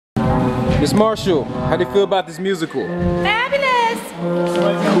Miss Marshall, how do you feel about this musical? Fabulous!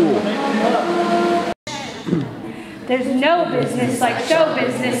 Cool. There's no business like show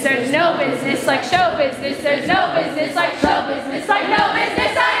business. There's no business like show business. There's no business like show business. Like no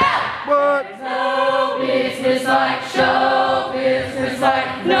business I know. What? There's no business like show business.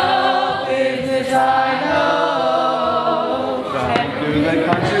 Like no business I know. Do the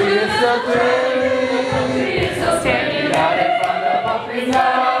country is so pretty. Standing out in front of opening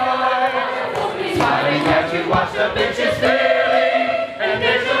night, smiling as you watch the bitches feeling, and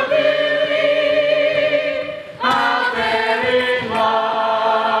there's a beauty out there in life.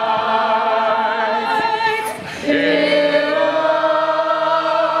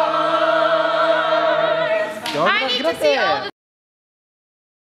 I need to see all the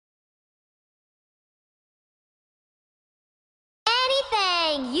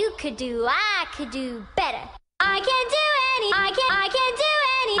anything you could do, I could do better. I can do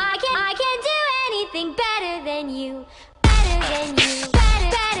anything better than you. Better than you. Better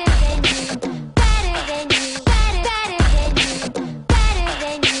than you. Better than you. Better than you. Better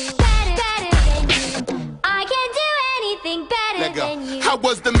than you. Better than you. I can do anything better than you. I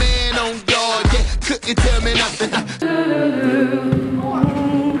was the man on guard, yeah, couldn't tell me nothing.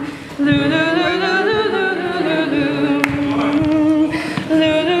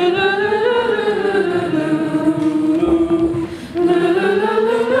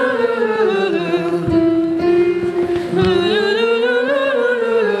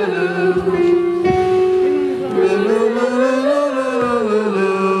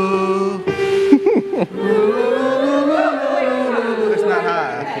 It's not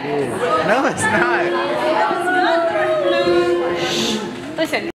high. No, it's not.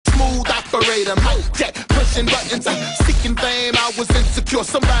 Listen. Smooth operator, mic check, pushing buttons, seeking fame. I was insecure,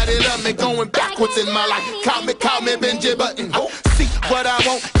 somebody love me, going backwards in my life. Call me Benji Button. See what I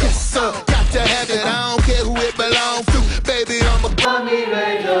want, yes sir, got to have it. I don't care who it belongs to, baby. I'm a Fa mi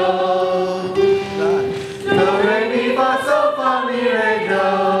re do. Do re mi fa sol fa mi re do.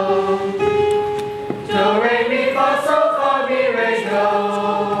 Do re mi fa sol fa mi re do.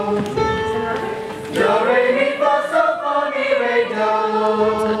 Do re mi fa sol fa mi re do.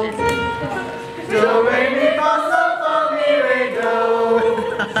 Do re mi fa sol fa mi re do.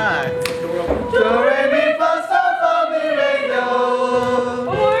 Do re mi fa sol fa mi re do.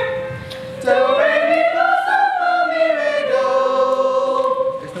 Do re mi fa sol fa mi re do.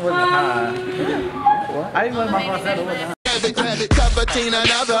 This wasn't high. I didn't let my boss say coveting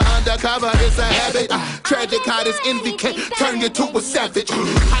another undercover is a habit. Tragic how this envy can turn you to a savage.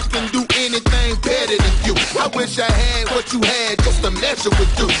 I can do anything better than you. I wish I had what you had just to measure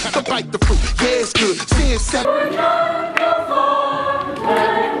with you. So bite the fruit, yeah it's good. Seeing seven.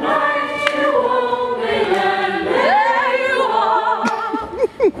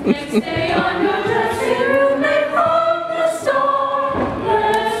 Stay on your dressing room and home the storm.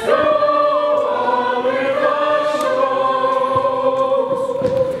 Let's go on with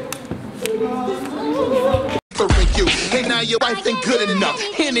For you, and now your wife ain't good enough.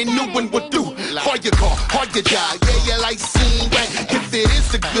 Any new one would do. Or your car, or your job, yeah, your life seem right. If it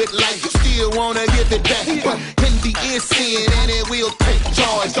is a good life, you still wanna give it back. But in the end, sin, and it will take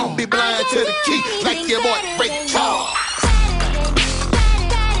charge. Don't be blind to the key, like your boy Ray Charles.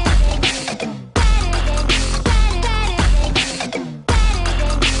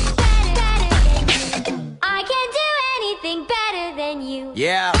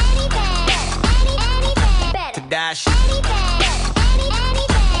 Yeah. Tadashi.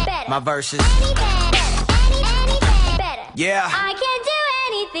 My verses. Yeah. I can do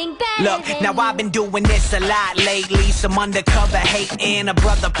anything better. Look, now I've been doing this a lot lately. Some undercover hate and a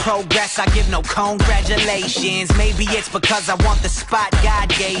brother progress. I give no congratulations. Maybe it's because I want the spot God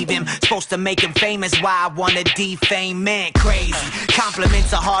gave him. Supposed to make him famous, why I wanna defame man. Crazy.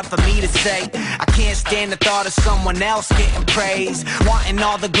 Compliments are hard for me to say. I can't stand the thought of someone else getting praise. Wanting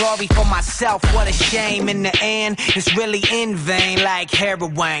all the glory for myself, what a shame. In the end, it's really in vain, like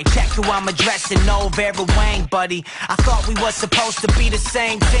heroin. Check who I'm addressing, no Vera Wang, buddy. I thought we were supposed to be the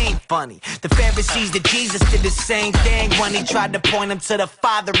same team. Funny, the Pharisees to Jesus did the same thing when he tried to point him to the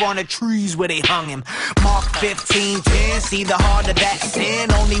Father on the trees where they hung him. Mark 15:10, see the heart of that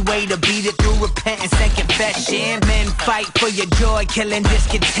sin. Only way to beat it through repentance and confession. Men fight for your joy, killing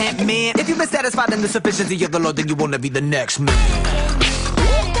discontentment. If you've been satisfied in the sufficiency of the Lord, then you wanna be the next man.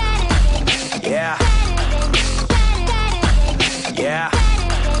 Yeah. Yeah.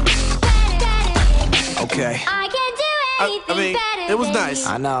 Okay. I can do anything I mean, better it was than nice.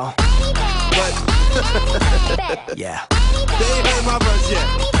 I know. But Yeah. they ain't heard my verse yet.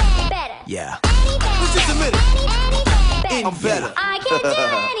 better. Yeah. Let's just admit it. I'm better. I can't do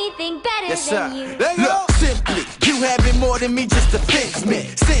anything better Yes, than sir. you. Look, simply, you having more than me just offends me.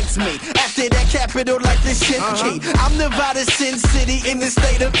 Sense me, after that capital like the shit key. I'm Nevada's Sin City in the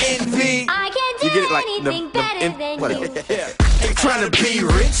state of envy. I can't do anything better than you. Ain't trying to be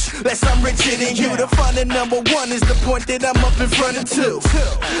rich, less I'm richer than you. The fun of number one is the point that I'm up in front of two.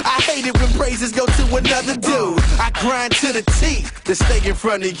 I hate it when praises go to another dude. I grind to the teeth to stay in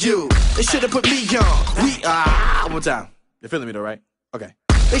front of you. They should have put me on. One more time. You're feeling me though, right? Okay.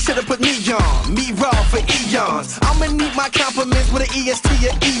 They should have put me on, me raw for eons. I'ma need my compliments with an EST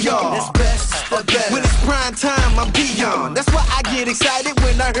or ER. It's best, the best. When it's prime time, I'm Dion. That's why I get excited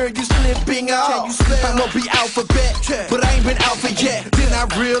when I heard you slipping off. I'm gonna be alphabet, but I ain't been alpha yet. Then I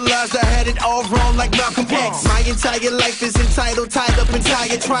realized I had it all wrong like Malcolm X. My entire life is entitled, tied up and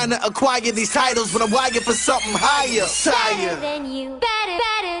tired, trying to acquire these titles, but I'm wired for something higher. Better than you,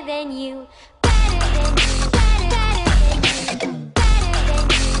 better than you, better than you.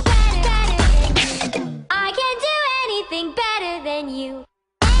 I can't do anything better than you.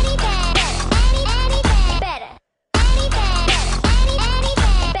 Any better, any better, any better, any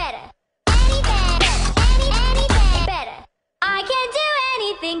better, any better. I can't do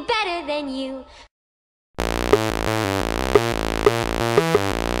anything better than you.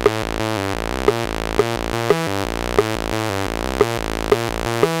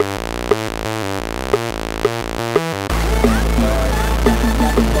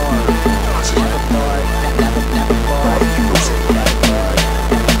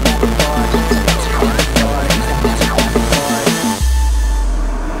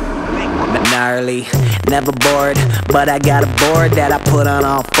 Gnarly, never bored, but I got a board that I put on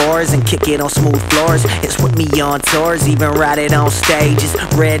all fours and kick it on smooth floors. It's with me on tours, even ride it on stages.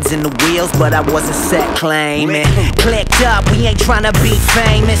 Reds in the wheels, but I wasn't set claiming. Clicked up, we ain't tryna be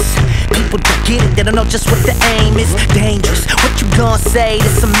famous. People don't get it, they don't know just what the aim is. Dangerous, what you gonna say to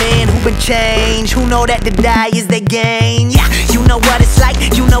some men who been changed, who know that to die is their gain? Yeah, you know what it's like,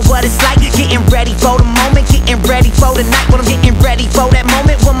 you know what it's like. Getting ready for the moment, getting ready for the night. When I'm getting ready for that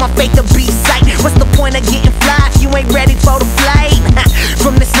moment when my faith will be sight. What's the point of getting fly if you ain't ready for the flight?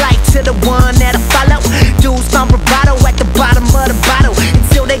 From this life to the one that'll follow. Dudes found bravado at the bottom of the bottle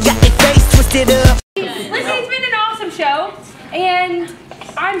until they got their face twisted up. Listen, it's been an awesome show, and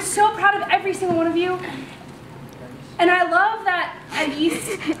I'm so proud of every single one of you. And I love that at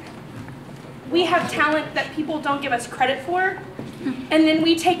least we have talent that people don't give us credit for, and then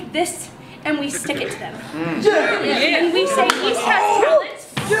we take this and we stick it to them. And we say,